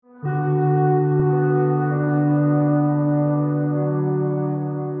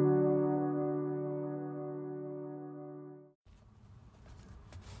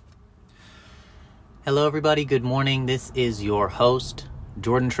Hello, everybody. Good morning. This is your host,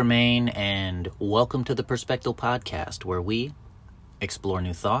 Jordan Tremaine, and welcome to the Perspective Podcast, where we explore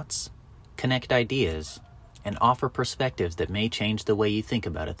new thoughts, connect ideas, and offer perspectives that may change the way you think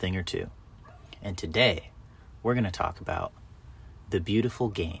about a thing or two. And today, we're going to talk about the beautiful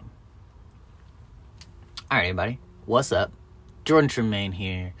game. All right, everybody. What's up? Jordan Tremaine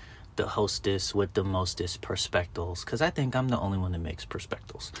here, the hostess with the mostest perspectives, because I think I'm the only one that makes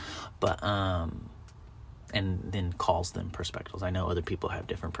perspectives. And then calls them perspectives. I know other people have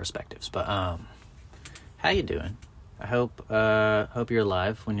different perspectives, but how you doing? I hope you're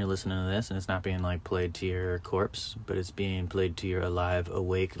alive when you're listening to this, and it's not being like played to your corpse, but it's being played to your alive,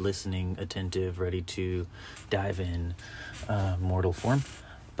 awake, listening, attentive, ready to dive in mortal form.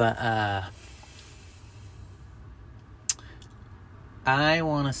 But I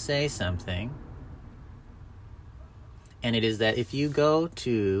want to say something. And it is that if you go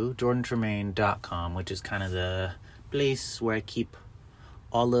to jordantremaine.com, which is kind of the place where I keep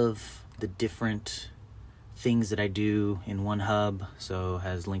all of the different things that I do in one hub. So it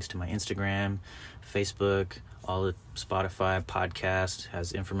has links to my Instagram, Facebook, all the Spotify podcast,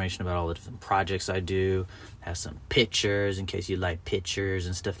 has information about all the different projects I do, has some pictures in case you like pictures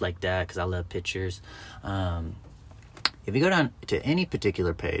and stuff like that, because I love pictures. If you go down to any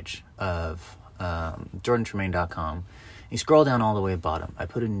particular page of jordantremaine.com, you scroll down all the way at the bottom. I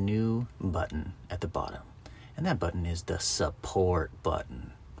put a new button at the bottom, and that button is the support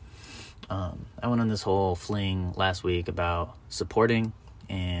button. I went on this whole fling last week about supporting,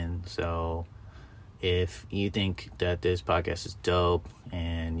 and so if you think that this podcast is dope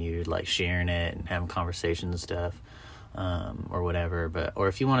and you like sharing it and having conversations and stuff, or whatever, or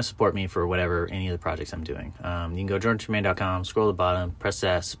if you want to support me for whatever, any of the projects I'm doing, you can go to jordantremaine.com, scroll to the bottom, press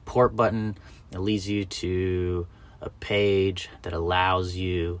that support button. It leads you to a page that allows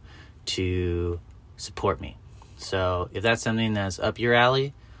you to support me. So if that's something that's up your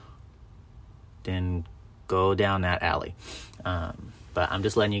alley, then go down that alley. But I'm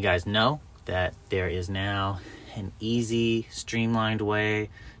just letting you guys know that there is now an easy, streamlined way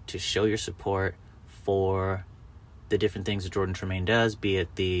to show your support for the different things that Jordan Tremaine does, be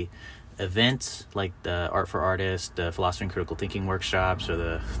it the events like the Art for Artists, the Philosophy and Critical Thinking workshops, or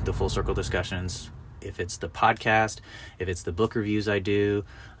the Full Circle discussions, if it's the podcast, if it's the book reviews I do,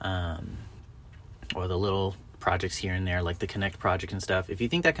 or the little projects here and there like the Connect project and stuff. If you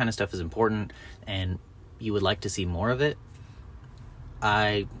think that kind of stuff is important and you would like to see more of it,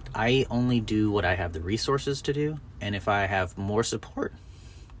 I only do what I have the resources to do, and if I have more support,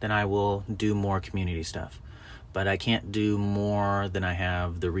 then I will do more community stuff. But I can't do more than I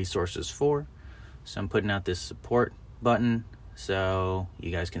have the resources for. So I'm putting out this support button so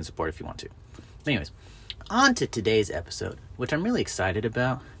you guys can support if you want to. Anyways, on to today's episode, which I'm really excited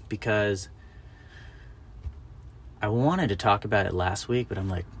about because I wanted to talk about it last week, but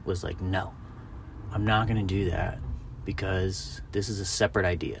was like, no, I'm not going to do that because this is a separate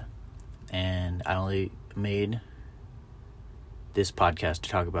idea. And I only made this podcast to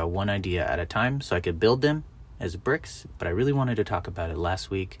talk about one idea at a time so I could build them as bricks, but I really wanted to talk about it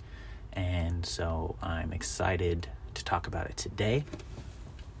last week, and so I'm excited to talk about it today.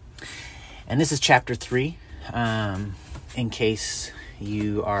 And this is chapter 3, in case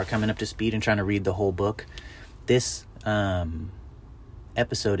you are coming up to speed and trying to read the whole book. This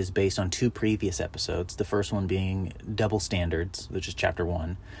episode is based on 2 previous episodes, the first one being Double Standards, which is chapter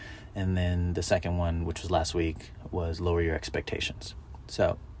 1, and then the second one, which was last week, was Lower Your Expectations.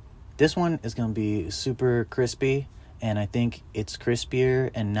 So this one is going to be super crispy, and I think it's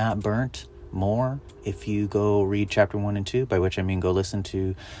crispier and not burnt more if you go read chapter 1 and 2, by which I mean go listen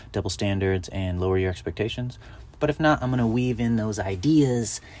to Double Standards and Lower Your Expectations. But if not, I'm going to weave in those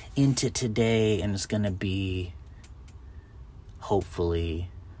ideas into today, and it's going to be hopefully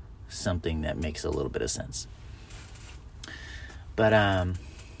something that makes a little bit of sense. But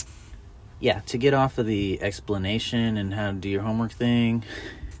yeah, to get off of the explanation and how to do your homework thing,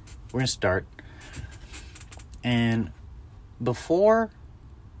 we're going to start. And before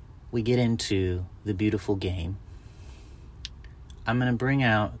we get into the beautiful game, I'm going to bring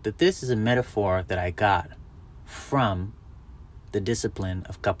out that this is a metaphor that I got from the discipline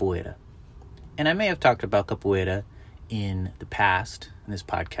of capoeira. And I may have talked about capoeira in the past in this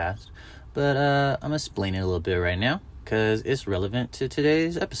podcast, but I'm going to explain it a little bit right now because it's relevant to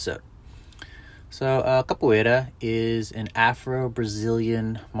today's episode. So capoeira is an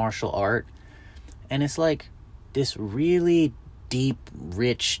Afro-Brazilian martial art, and it's like this really deep,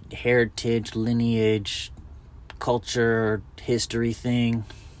 rich heritage, lineage, culture, history thing,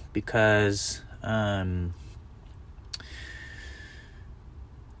 because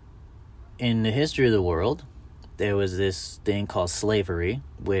in the history of the world, there was this thing called slavery,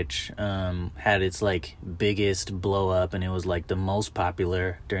 which had its like biggest blow up, and it was like the most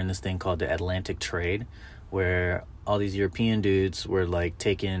popular during this thing called the Atlantic trade, where all these European dudes were like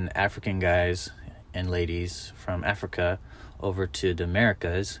taking African guys and ladies from Africa over to the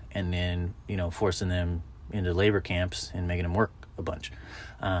Americas, and then, you know, forcing them into labor camps and making them work a bunch.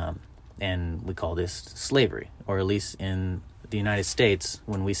 And we call this slavery, or at least in the United States,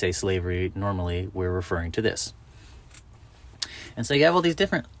 when we say slavery, normally we're referring to this. And so you have all these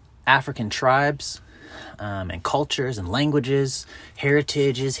different African tribes and cultures and languages,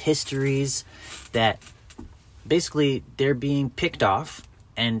 heritages, histories, that basically they're being picked off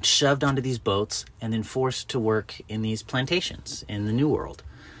and shoved onto these boats and then forced to work in these plantations in the New World.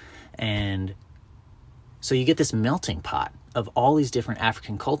 And so you get this melting pot of all these different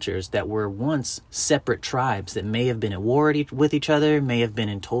African cultures that were once separate tribes that may have been at war with each other, may have been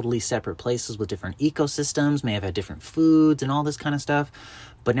in totally separate places with different ecosystems, may have had different foods and all this kind of stuff.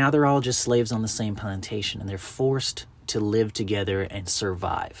 But now they're all just slaves on the same plantation, and they're forced to live together and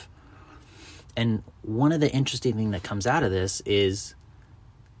survive. And one of the interesting things that comes out of this is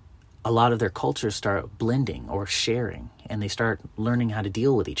a lot of their cultures start blending or sharing, and they start learning how to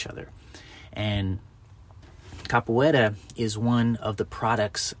deal with each other. And capoeira is one of the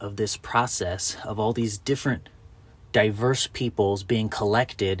products of this process of all these different diverse peoples being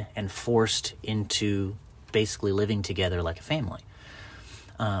collected and forced into basically living together like a family.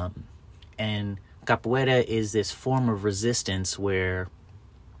 And capoeira is this form of resistance where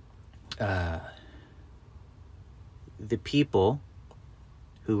the people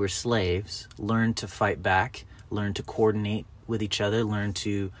who were slaves learned to fight back, learned to coordinate with each other, learn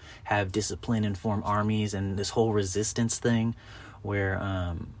to have discipline and form armies, and this whole resistance thing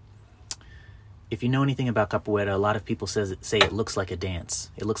where if you know anything about capoeira, a lot of people say it looks like a dance.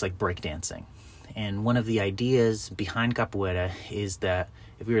 It looks like breakdancing. And one of the ideas behind capoeira is that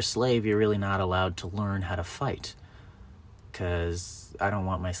if you're a slave, you're really not allowed to learn how to fight, because I don't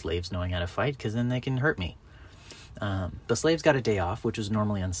want my slaves knowing how to fight, because then they can hurt me. The slaves got a day off, which was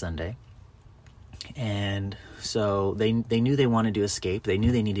normally on Sunday. And so they knew they wanted to escape. They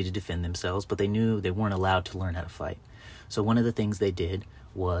knew they needed to defend themselves, but they knew they weren't allowed to learn how to fight. So one of the things they did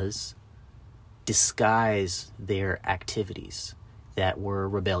was disguise their activities that were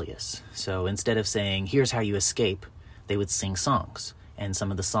rebellious. So instead of saying, here's how you escape, they would sing songs. And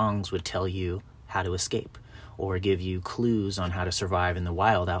some of the songs would tell you how to escape, or give you clues on how to survive in the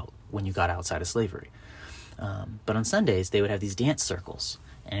wild out when you got outside of slavery. But on Sundays, they would have these dance circles,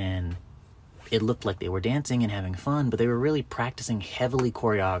 and it looked like they were dancing and having fun, but they were really practicing heavily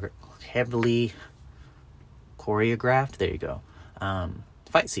choreographed, there you go,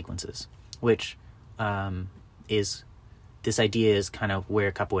 fight sequences, which is, this idea is kind of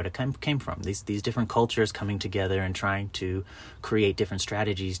where capoeira came from. These different cultures coming together and trying to create different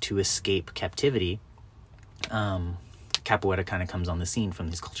strategies to escape captivity. Capoeira kind of comes on the scene from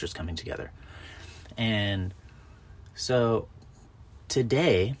these cultures coming together. And so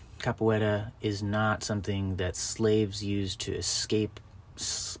today, capoeira is not something that slaves used to escape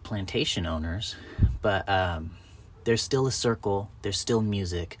plantation owners, but there's still a circle, there's still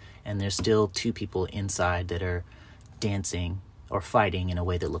music, and there's still two people inside that are dancing or fighting in a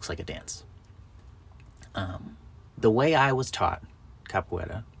way that looks like a dance. The way I was taught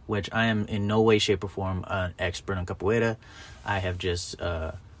capoeira, which I am in no way, shape, or form an expert on capoeira, I have just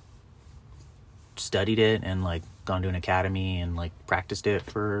studied it and like gone to an academy and like practiced it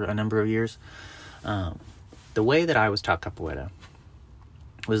for a number of years. The way that I was taught capoeira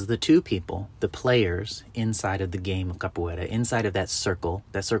was the two people, the players inside of the game of capoeira, inside of that circle.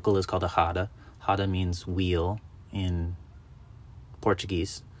 That circle is called a roda. Roda means wheel in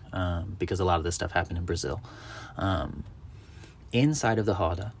Portuguese, because a lot of this stuff happened in Brazil. Inside of the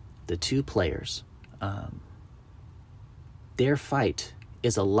roda, the two players, their fight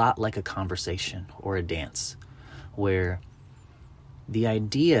is a lot like a conversation or a dance, where the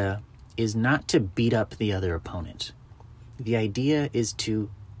idea is not to beat up the other opponent. The idea is to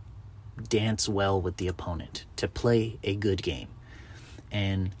dance well with the opponent, to play a good game.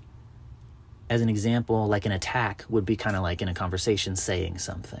 And as an example, like an attack would be kind of like in a conversation saying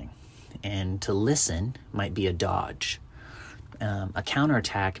something. And to listen might be a dodge. A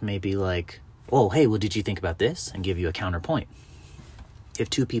counterattack may be like, oh, hey, well, did you think about this? And give you a counterpoint. If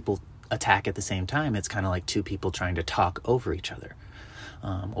two people attack at the same time, it's kind of like two people trying to talk over each other.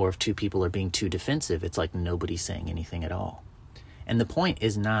 Or if two people are being too defensive, it's like nobody's saying anything at all. And the point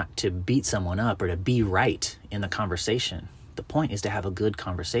is not to beat someone up or to be right in the conversation. The point is to have a good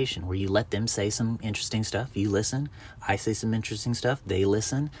conversation where you let them say some interesting stuff, you listen, I say some interesting stuff, they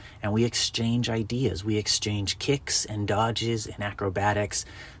listen, and we exchange ideas. We exchange kicks and dodges and acrobatics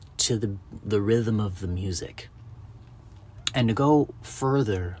to the rhythm of the music. And to go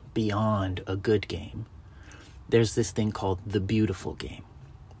further beyond a good game, there's this thing called the beautiful game.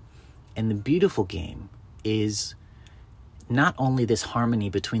 And the beautiful game is not only this harmony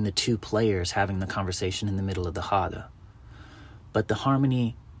between the two players having the conversation in the middle of the hada, but the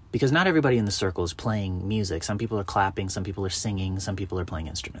harmony, because not everybody in the circle is playing music. Some people are clapping, some people are singing, some people are playing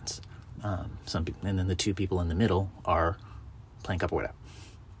instruments. And then the two people in the middle are playing capoeira.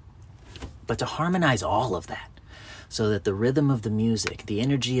 But to harmonize all of that, so that the rhythm of the music, the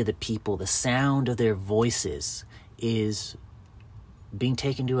energy of the people, the sound of their voices is being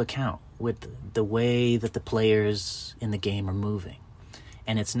taken into account with the way that the players in the game are moving.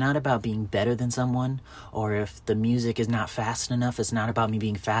 And it's not about being better than someone, or if the music is not fast enough, it's not about me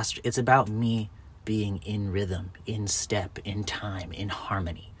being faster. It's about me being in rhythm, in step, in time, in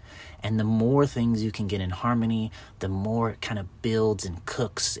harmony. And the more things you can get in harmony, the more it kind of builds and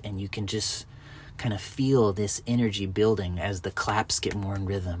cooks, and you can just kind of feel this energy building as the claps get more in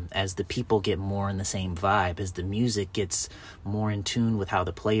rhythm, as the people get more in the same vibe, as the music gets more in tune with how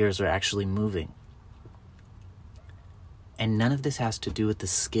the players are actually moving. And none of this has to do with the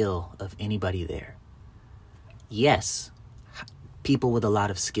skill of anybody there. Yes, people with a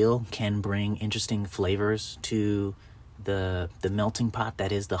lot of skill can bring interesting flavors to the melting pot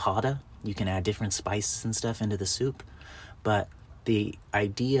that is the hada. You can add different spices and stuff into the soup. But the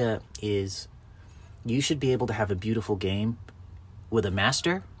idea is you should be able to have a beautiful game with a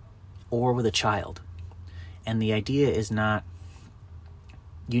master or with a child. And the idea is not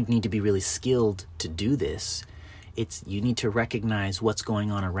you need to be really skilled to do this. It's you need to recognize what's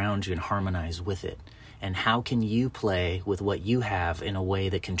going on around you and harmonize with it. And how can you play with what you have in a way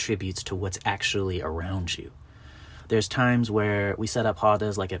that contributes to what's actually around you? There's times where we set up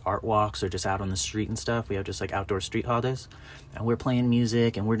hadas like at art walks or just out on the street and stuff. We have just like outdoor street hadas. And we're playing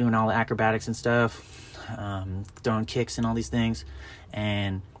music and we're doing all the acrobatics and stuff, throwing kicks and all these things.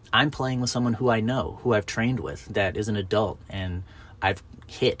 And I'm playing with someone who I know, who I've trained with, that is an adult. And I've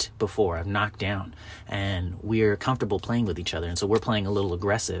hit before, I've knocked down. And we're comfortable playing with each other. And so we're playing a little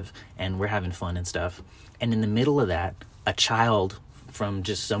aggressive and we're having fun and stuff. And in the middle of that, a child from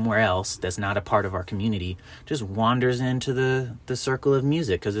just somewhere else that's not a part of our community just wanders into the circle of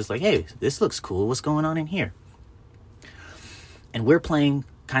music because it's like, hey, this looks cool. What's going on in here? And we're playing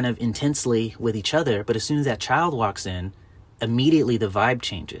kind of intensely with each other, but as soon as that child walks in, immediately the vibe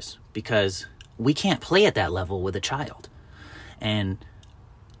changes because we can't play at that level with a child. And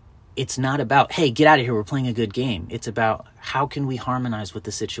it's not about, hey, get out of here, we're playing a good game. It's about how can we harmonize with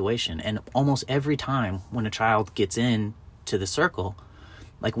the situation. And almost every time when a child gets in to the circle,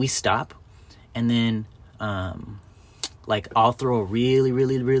 like we stop and then like I'll throw a really,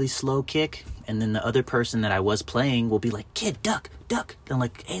 really, really slow kick, and then the other person that I was playing will be like, kid, duck. And I'm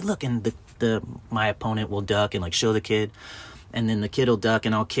like, hey, look, and my opponent will duck and like show the kid, and then the kid will duck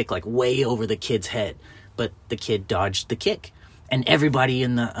and I'll kick like way over the kid's head, but the kid dodged the kick. And everybody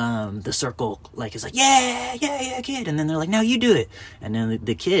in the circle like is like, yeah, kid. And then they're like, now you do it. And then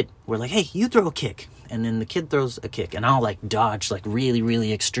the kid, we're like, hey, you throw a kick. And then the kid throws a kick. And I'll like dodge like really,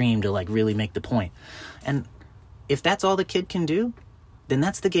 really extreme to like really make the point. And if that's all the kid can do, then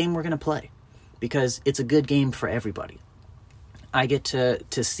that's the game we're going to play. Because it's a good game for everybody. I get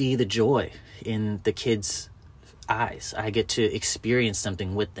to see the joy in the kids' eyes. I get to experience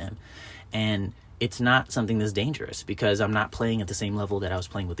something with them. And it's not something that's dangerous because I'm not playing at the same level that I was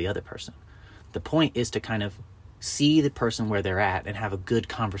playing with the other person. The point is to kind of see the person where they're at and have a good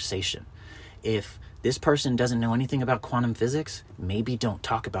conversation. If this person doesn't know anything about quantum physics, maybe don't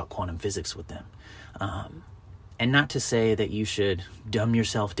talk about quantum physics with them. And not to say that you should dumb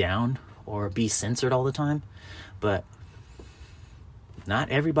yourself down or be censored all the time, but not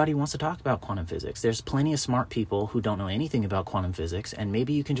everybody wants to talk about quantum physics. There's plenty of smart people who don't know anything about quantum physics, and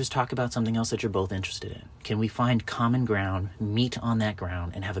maybe you can just talk about something else that you're both interested in. Can we find common ground, meet on that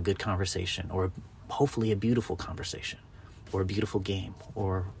ground, and have a good conversation, or hopefully a beautiful conversation, or a beautiful game,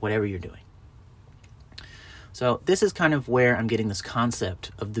 or whatever you're doing? So this is kind of where I'm getting this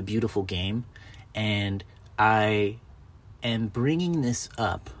concept of the beautiful game, and I am bringing this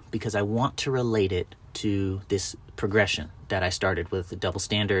up because I want to relate it to this progression that I started with the double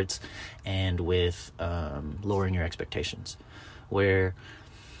standards and with lowering your expectations, where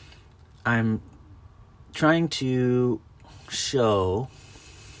I'm trying to show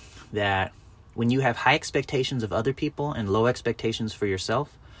that when you have high expectations of other people and low expectations for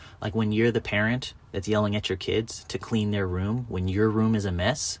yourself, Like when you're the parent that's yelling at your kids to clean their room when your room is a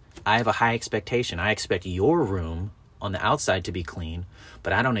mess, I have a high expectation. I expect your room on the outside to be clean,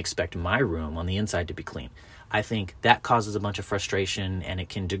 but I don't expect my room on the inside to be clean. I think that causes a bunch of frustration, and it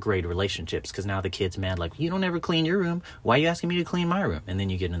can degrade relationships because now the kid's mad, like, you don't ever clean your room. Why are you asking me to clean my room? And then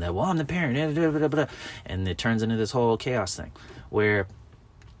you get into that, well, I'm the parent, and it turns into this whole chaos thing where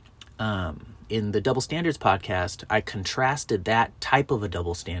in the Double Standards podcast, I contrasted that type of a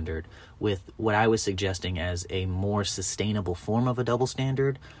double standard with what I was suggesting as a more sustainable form of a double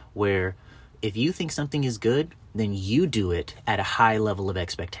standard, where if you think something is good, then you do it at a high level of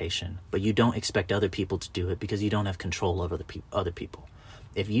expectation, but you don't expect other people to do it because you don't have control over other people.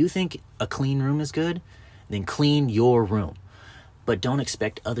 If you think a clean room is good, then clean your room, but don't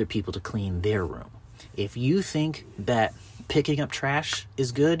expect other people to clean their room. If you think that picking up trash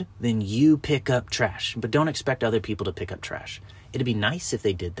is good, then you pick up trash, but don't expect other people to pick up trash. It'd be nice if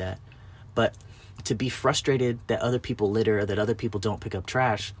they did that, but to be frustrated that other people litter or that other people don't pick up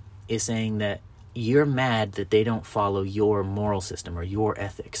trash is saying that you're mad that they don't follow your moral system or your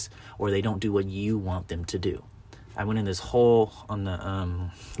ethics, or they don't do what you want them to do. I went in this whole, on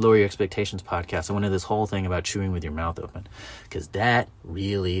the Lower Your Expectations podcast, I went into this whole thing about chewing with your mouth open, because that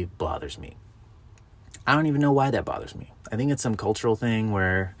really bothers me. I don't even know why that bothers me. I think it's some cultural thing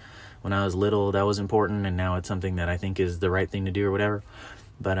where when I was little, that was important, and now it's something that I think is the right thing to do or whatever.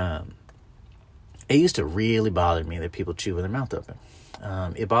 But it used to really bother me that people chew with their mouth open.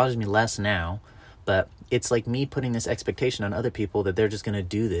 It bothers me less now, but it's like me putting this expectation on other people that they're just going to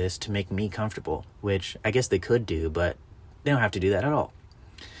do this to make me comfortable, which I guess they could do, but they don't have to do that at all.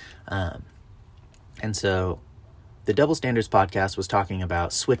 And so the Double Standards podcast was talking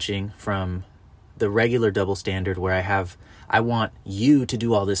about switching from the regular double standard where I want you to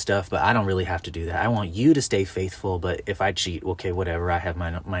do all this stuff, but I don't really have to do that. I want you to stay faithful, but if I cheat, okay, whatever, I have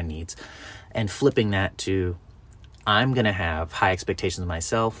my needs. And flipping that to, I'm going to have high expectations of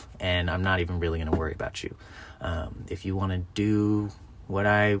myself, and I'm not even really going to worry about you. If you want to do what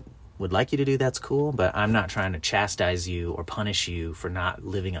I would like you to do, that's cool, but I'm not trying to chastise you or punish you for not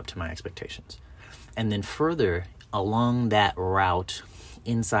living up to my expectations. And then further along that route,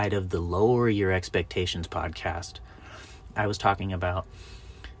 inside of the Lower Your Expectations podcast, I was talking about,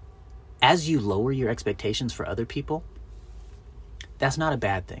 as you lower your expectations for other people, that's not a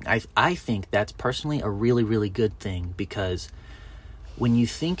bad thing. I think that's personally a really, really good thing, because when you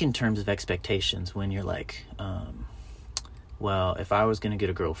think in terms of expectations, when you're like, well, if I was going to get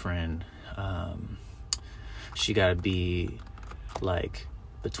a girlfriend, she got to be like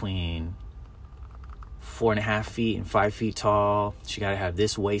between 4.5 feet and 5 feet tall. She got to have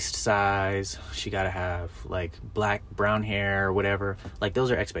this waist size. She got to have like brown hair or whatever. Like,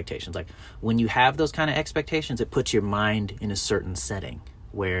 those are expectations. Like, when you have those kind of expectations, it puts your mind in a certain setting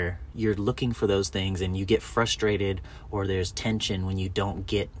where you're looking for those things, and you get frustrated or there's tension when you don't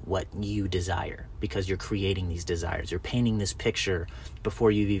get what you desire, because you're creating these desires. You're painting this picture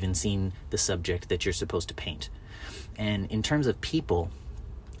before you've even seen the subject that you're supposed to paint. And in terms of people,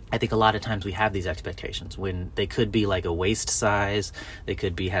 I think a lot of times we have these expectations when they could be like a waist size. They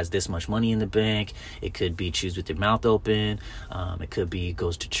could be has this much money in the bank. It could be chews with your mouth open. It could be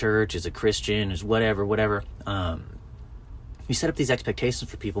goes to church, is a Christian, is whatever. We set up these expectations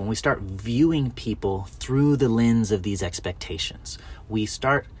for people, and we start viewing people through the lens of these expectations. We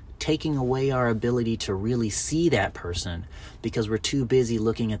start taking away our ability to really see that person because we're too busy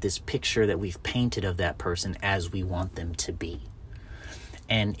looking at this picture that we've painted of that person as we want them to be.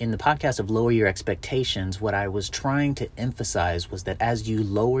 And in the podcast of Lower Your Expectations, what I was trying to emphasize was that as you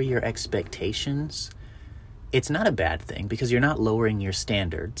lower your expectations, it's not a bad thing because you're not lowering your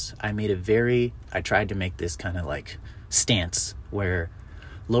standards. I tried to make this kind of like stance where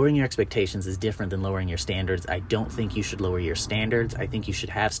lowering your expectations is different than lowering your standards. I don't think you should lower your standards. I think you should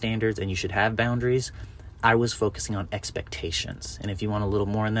have standards and you should have boundaries. I was focusing on expectations. And if you want a little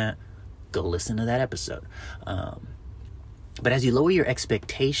more on that, go listen to that episode. But as you lower your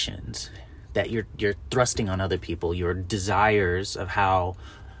expectations that you're thrusting on other people, your desires of how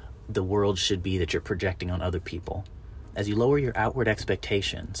the world should be that you're projecting on other people, as you lower your outward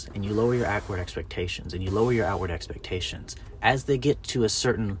expectations and you lower your outward expectations and you lower your outward expectations, as they get to a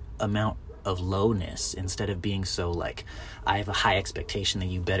certain amount of lowness, instead of being so like, I have a high expectation that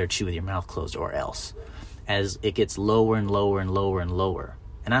you better chew with your mouth closed or else, as it gets lower and lower and lower and lower,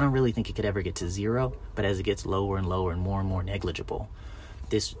 and I don't really think it could ever get to zero, but as it gets lower and lower and more negligible,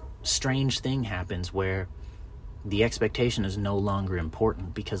 this strange thing happens where the expectation is no longer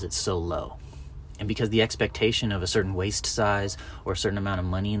important because it's so low. And because the expectation of a certain waist size or a certain amount of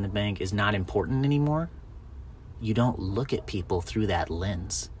money in the bank is not important anymore, you don't look at people through that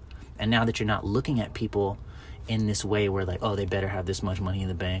lens. And now that you're not looking at people in this way where like, oh, they better have this much money in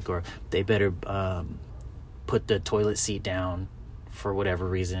the bank, or they better put the toilet seat down for whatever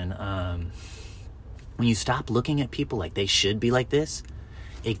reason. When you stop looking at people like they should be like this,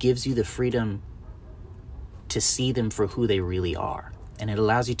 it gives you the freedom to see them for who they really are. And it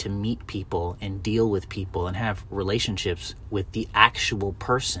allows you to meet people and deal with people and have relationships with the actual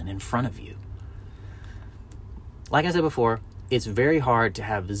person in front of you. Like I said before, it's very hard to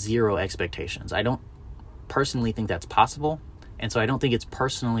have zero expectations. I don't personally think that's possible. And so I don't think it's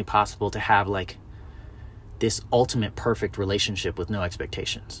personally possible to have like this ultimate perfect relationship with no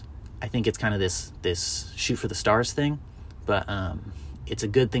expectations. I think it's kind of this shoot for the stars thing, but it's a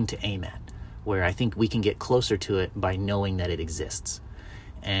good thing to aim at, where I think we can get closer to it by knowing that it exists.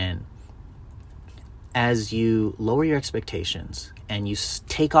 And as you lower your expectations and you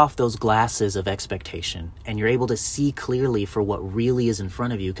take off those glasses of expectation and you're able to see clearly for what really is in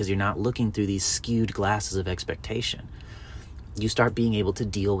front of you because you're not looking through these skewed glasses of expectation, you start being able to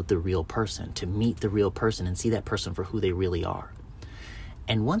deal with the real person, to meet the real person and see that person for who they really are.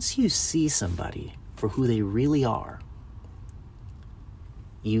 And once you see somebody for who they really are,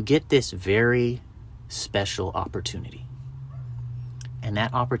 you get this very special opportunity. And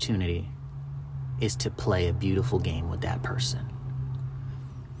that opportunity is to play a beautiful game with that person.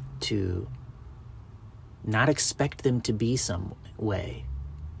 To not expect them to be some way,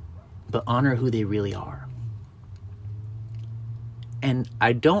 but honor who they really are. And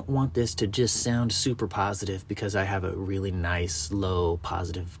I don't want this to just sound super positive because I have a really nice, low,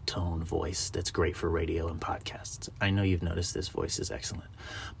 positive tone voice that's great for radio and podcasts. I know you've noticed this voice is excellent.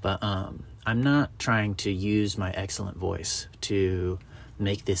 But I'm not trying to use my excellent voice to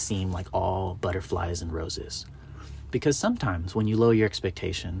make this seem like all butterflies and roses. Because sometimes when you lower your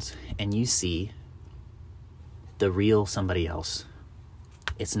expectations and you see the real somebody else,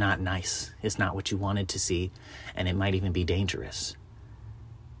 it's not nice. It's not what you wanted to see, and it might even be dangerous.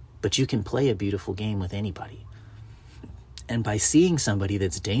 But you can play a beautiful game with anybody. And by seeing somebody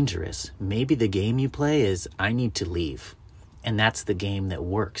that's dangerous, maybe the game you play is, I need to leave. And that's the game that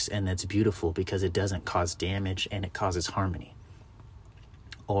works and that's beautiful because it doesn't cause damage and it causes harmony.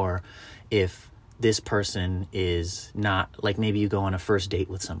 Or if this person is not, like maybe you go on a first date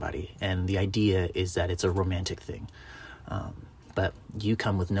with somebody and the idea is that it's a romantic thing. But you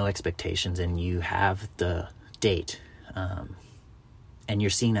come with no expectations and you have the date. And you're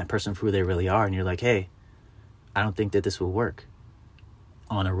seeing that person for who they really are. And you're like, hey, I don't think that this will work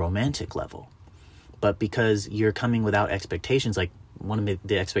on a romantic level. But because you're coming without expectations, like one of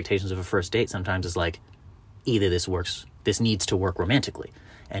the expectations of a first date sometimes is like, either this needs to work romantically.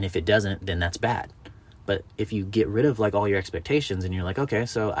 And if it doesn't, then that's bad. But if you get rid of like all your expectations and you're like, okay,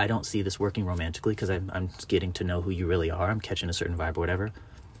 so I don't see this working romantically because I'm getting to know who you really are. I'm catching a certain vibe or whatever.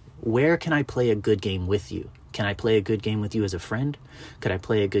 Where can I play a good game with you? Can I play a good game with you as a friend? Could I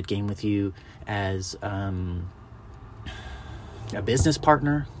play a good game with you as a business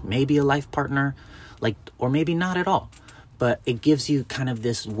partner? Maybe a life partner? Like, or maybe not at all. But it gives you kind of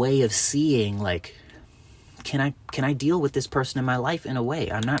this way of seeing, like, can I deal with this person in my life in a way?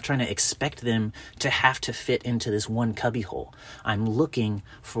 I'm not trying to expect them to have to fit into this one cubbyhole. I'm looking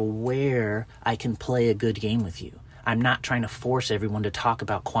for where I can play a good game with you. I'm not trying to force everyone to talk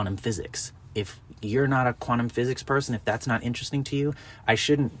about quantum physics. If you're not a quantum physics person, if that's not interesting to you, I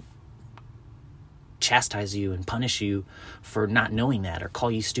shouldn't chastise you and punish you for not knowing that or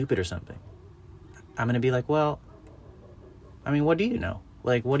call you stupid or something. I'm going to be like, well, I mean, what do you know?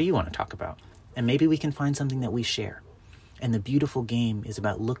 Like, what do you want to talk about? And maybe we can find something that we share. And the beautiful game is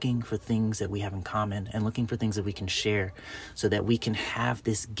about looking for things that we have in common and looking for things that we can share so that we can have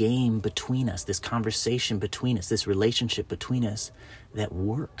this game between us, this conversation between us, this relationship between us that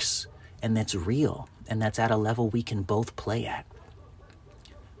works and that's real and that's at a level we can both play at.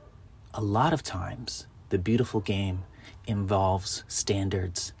 A lot of times, the beautiful game involves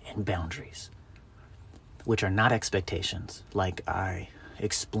standards and boundaries, which are not expectations, like I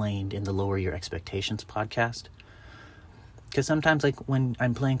explained in the Lower Your Expectations podcast. Because sometimes, like when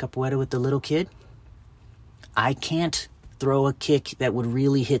I'm playing capoeira with the little kid, I can't throw a kick that would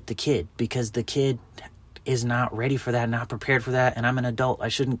really hit the kid because the kid is not ready for that, not prepared for that, and I'm an adult. I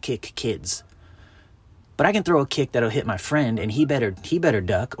shouldn't kick kids. But I can throw a kick that'll hit my friend, and he better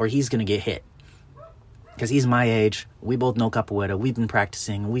duck or he's going to get hit. Because he's my age. We both know capoeira. We've been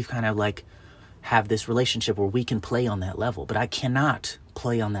practicing. We've kind of like have this relationship where we can play on that level. But I cannot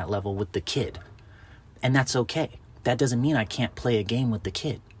play on that level with the kid. And that's okay. That doesn't mean I can't play a game with the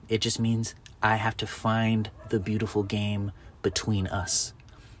kid. It just means I have to find the beautiful game between us.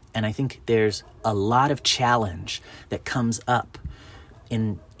 And I think there's a lot of challenge that comes up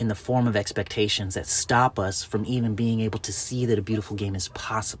in the form of expectations that stop us from even being able to see that a beautiful game is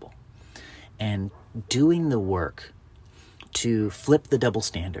possible. And doing the work to flip the double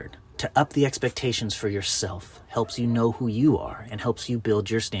standard, to up the expectations for yourself, helps you know who you are and helps you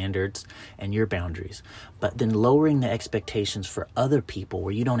build your standards and your boundaries. But then lowering the expectations for other people,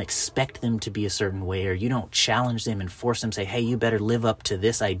 where you don't expect them to be a certain way, or you don't challenge them and force them, say, hey, you better live up to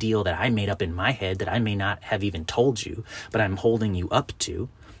this ideal that I made up in my head that I may not have even told you, but I'm holding you up to.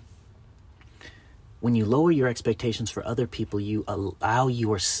 When you lower your expectations for other people, you allow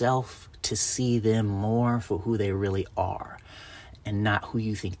yourself to see them more for who they really are and not who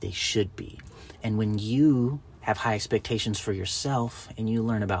you think they should be. And when you have high expectations for yourself and you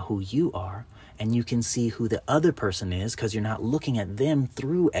learn about who you are and you can see who the other person is, because you're not looking at them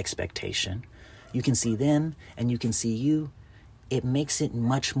through expectation, you can see them and you can see you. It makes it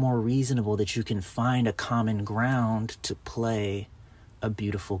much more reasonable that you can find a common ground to play a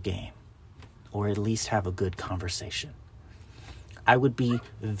beautiful game, or at least have a good conversation. I would be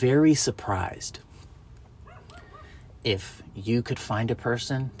very surprised if you could find a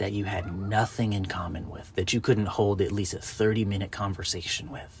person that you had nothing in common with, that you couldn't hold at least a 30-minute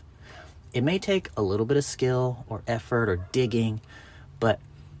conversation with. It may take a little bit of skill or effort or digging, but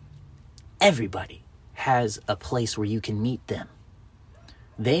everybody has a place where you can meet them.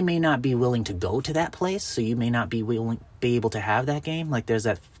 They may not be willing to go to that place, so you may not be able to have that game. Like there's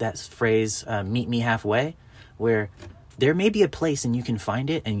that phrase, meet me halfway, where there may be a place and you can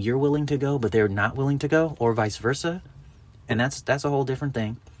find it and you're willing to go, but they're not willing to go, or vice versa. And that's a whole different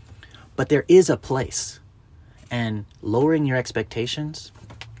thing. But there is a place, and lowering your expectations,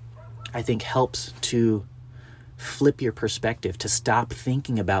 I think, helps to flip your perspective, to stop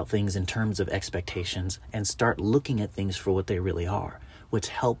thinking about things in terms of expectations and start looking at things for what they really are, which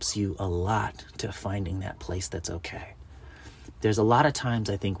helps you a lot to finding that place that's okay. There's a lot of times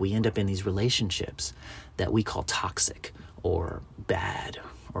I think we end up in these relationships that we call toxic or bad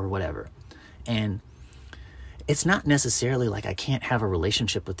or whatever. And it's not necessarily like I can't have a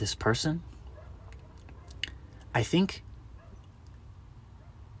relationship with this person. I think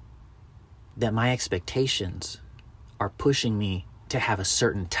that my expectations are pushing me to have a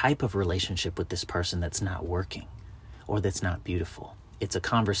certain type of relationship with this person that's not working or that's not beautiful. It's a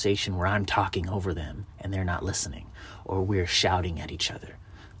conversation where I'm talking over them and they're not listening, or we're shouting at each other.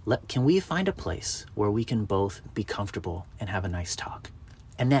 Can we find a place where we can both be comfortable and have a nice talk?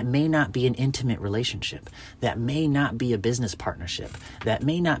 And that may not be an intimate relationship. That may not be a business partnership. That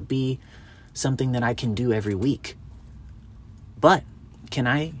may not be something that I can do every week. But can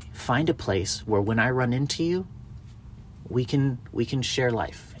I find a place where when I run into you, we can share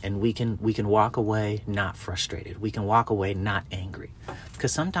life, and we can walk away not frustrated. We can walk away not angry.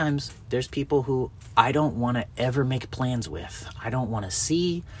 Because sometimes there's people who I don't want to ever make plans with. I don't want to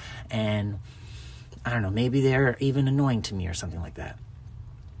see, and I don't know, maybe they're even annoying to me or something like that.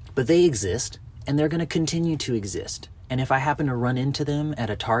 But they exist, and they're going to continue to exist. And if I happen to run into them at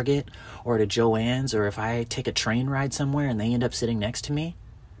a Target or at a Joann's, or if I take a train ride somewhere and they end up sitting next to me,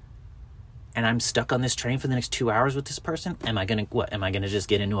 and I'm stuck on this train for the next 2 hours with this person, am I going to just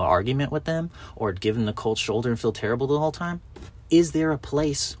get into an argument with them or give them the cold shoulder and feel terrible the whole time? Is there a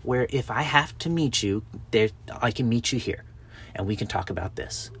place where if I have to meet you, I can meet you here and we can talk about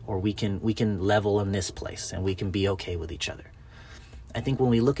this, or we can level in this place and we can be okay with each other? I think when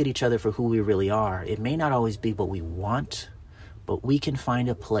we look at each other for who we really are, it may not always be what we want, but we can find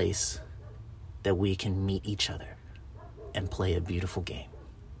a place that we can meet each other and play a beautiful game.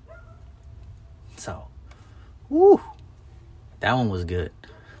 So, that one was good.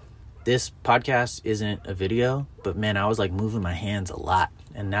 This podcast isn't a video, but man, I was like moving my hands a lot.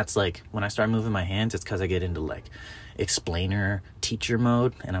 And that's like, when I start moving my hands, it's because I get into like explainer teacher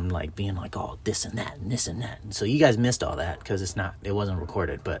mode, and I'm like being like, oh, this and that and this and that. And so you guys missed all that because it wasn't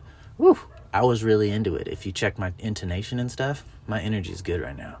recorded, but I was really into it. If you check my intonation and stuff, my energy is good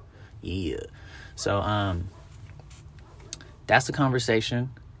right now. Yeah. So, that's the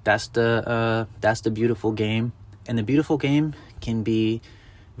conversation. That's the beautiful game. And the beautiful game can be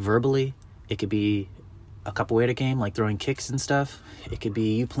verbally. It could be a capoeira game, like throwing kicks and stuff. It could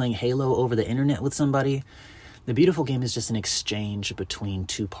be you playing Halo over the internet with somebody. The beautiful game is just an exchange between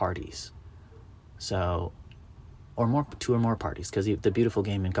two parties. So, two or more parties, because the beautiful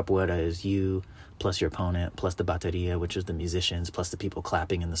game in capoeira is you plus your opponent, plus the bateria, which is the musicians, plus the people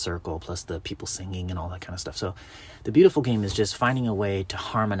clapping in the circle, plus the people singing and all that kind of stuff. So the beautiful game is just finding a way to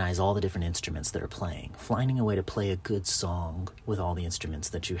harmonize all the different instruments that are playing, finding a way to play a good song with all the instruments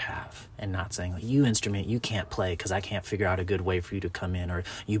that you have, and not saying, you instrument, you can't play because I can't figure out a good way for you to come in, or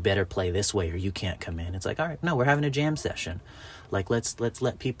you better play this way or you can't come in. It's like, all right, no, we're having a jam session. Like, let's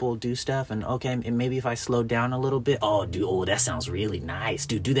let people do stuff. And okay, maybe if I slow down a little bit, oh, dude, oh, that sounds really nice.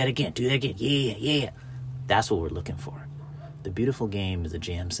 Dude, do that again. Yeah. That's what we're looking for. The beautiful game is a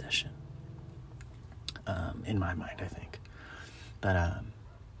jam session. In my mind, I think. But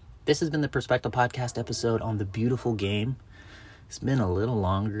this has been the Perspective Podcast episode on the beautiful game. It's been a little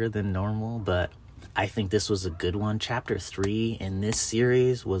longer than normal, but I think this was a good one. Chapter 3 in this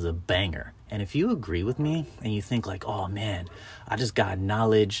series was a banger. And if you agree with me and you think like, oh man, I just got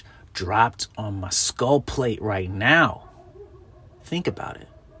knowledge dropped on my skull plate right now, think about it.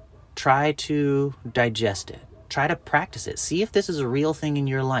 Try to digest it. Try to practice it. See if this is a real thing in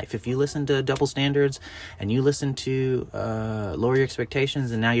your life. If you listen to Double Standards and you listen to Lower Your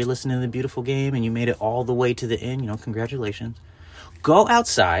Expectations, and now you're listening to The Beautiful Game and you made it all the way to the end, congratulations. Go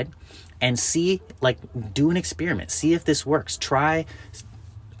outside and see, do an experiment. See if this works. Try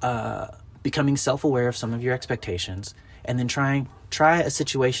becoming self-aware of some of your expectations, and then try a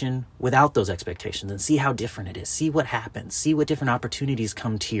situation without those expectations and see how different it is. See what happens. See what different opportunities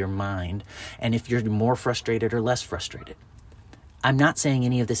come to your mind, and if you're more frustrated or less frustrated. I'm not saying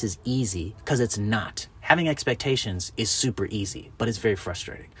any of this is easy, because it's not. Having expectations is super easy, but it's very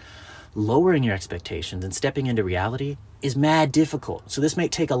frustrating. Lowering your expectations and stepping into reality is mad difficult. So this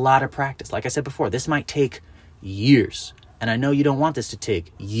might take a lot of practice. Like I said before, this might take years. And I know you don't want this to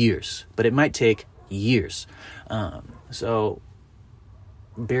take years, but it might take years. So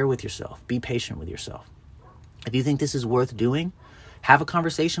bear with yourself. Be patient with yourself. If you think this is worth doing, have a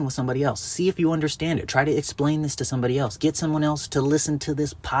conversation with somebody else. See if you understand it. Try to explain this to somebody else. Get someone else to listen to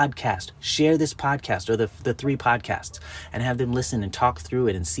this podcast. Share this podcast or the 3 podcasts and have them listen and talk through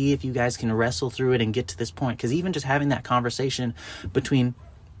it and see if you guys can wrestle through it and get to this point. Because even just having that conversation between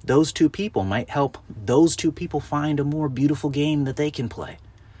those 2 people might help those 2 people find a more beautiful game that they can play.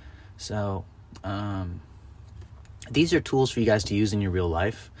 So, these are tools for you guys to use in your real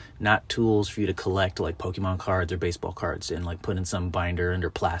life, not tools for you to collect like Pokemon cards or baseball cards and like put in some binder under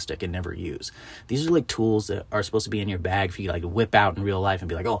plastic and never use. These are like tools that are supposed to be in your bag for you to like whip out in real life and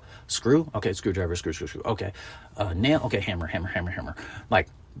be like, oh, screw? Okay, screwdriver, screw. Okay, nail? Okay, hammer. Like,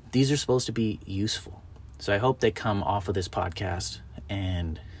 these are supposed to be useful. So I hope they come off of this podcast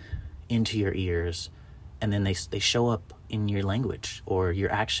and into your ears, and then they show up in your language or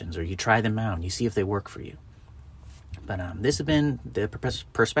your actions, or you try them out and you see if they work for you. But this has been the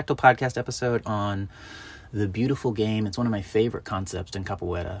Perspective Podcast episode on the beautiful game. It's one of my favorite concepts in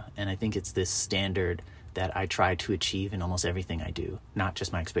Capoeira, and I think it's this standard that I try to achieve in almost everything I do, not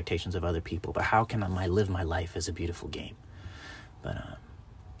just my expectations of other people, but how can I live my life as a beautiful game. But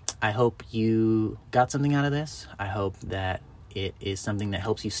I hope you got something out of this. I hope that it is something that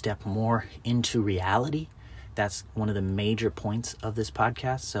helps you step more into reality. That's one of the major points of this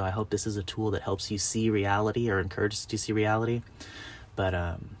podcast. So I hope this is a tool that helps you see reality or encourages you to see reality. But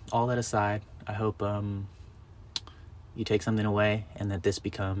all that aside, I hope you take something away and that this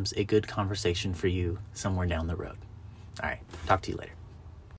becomes a good conversation for you somewhere down the road. All right. Talk to you later.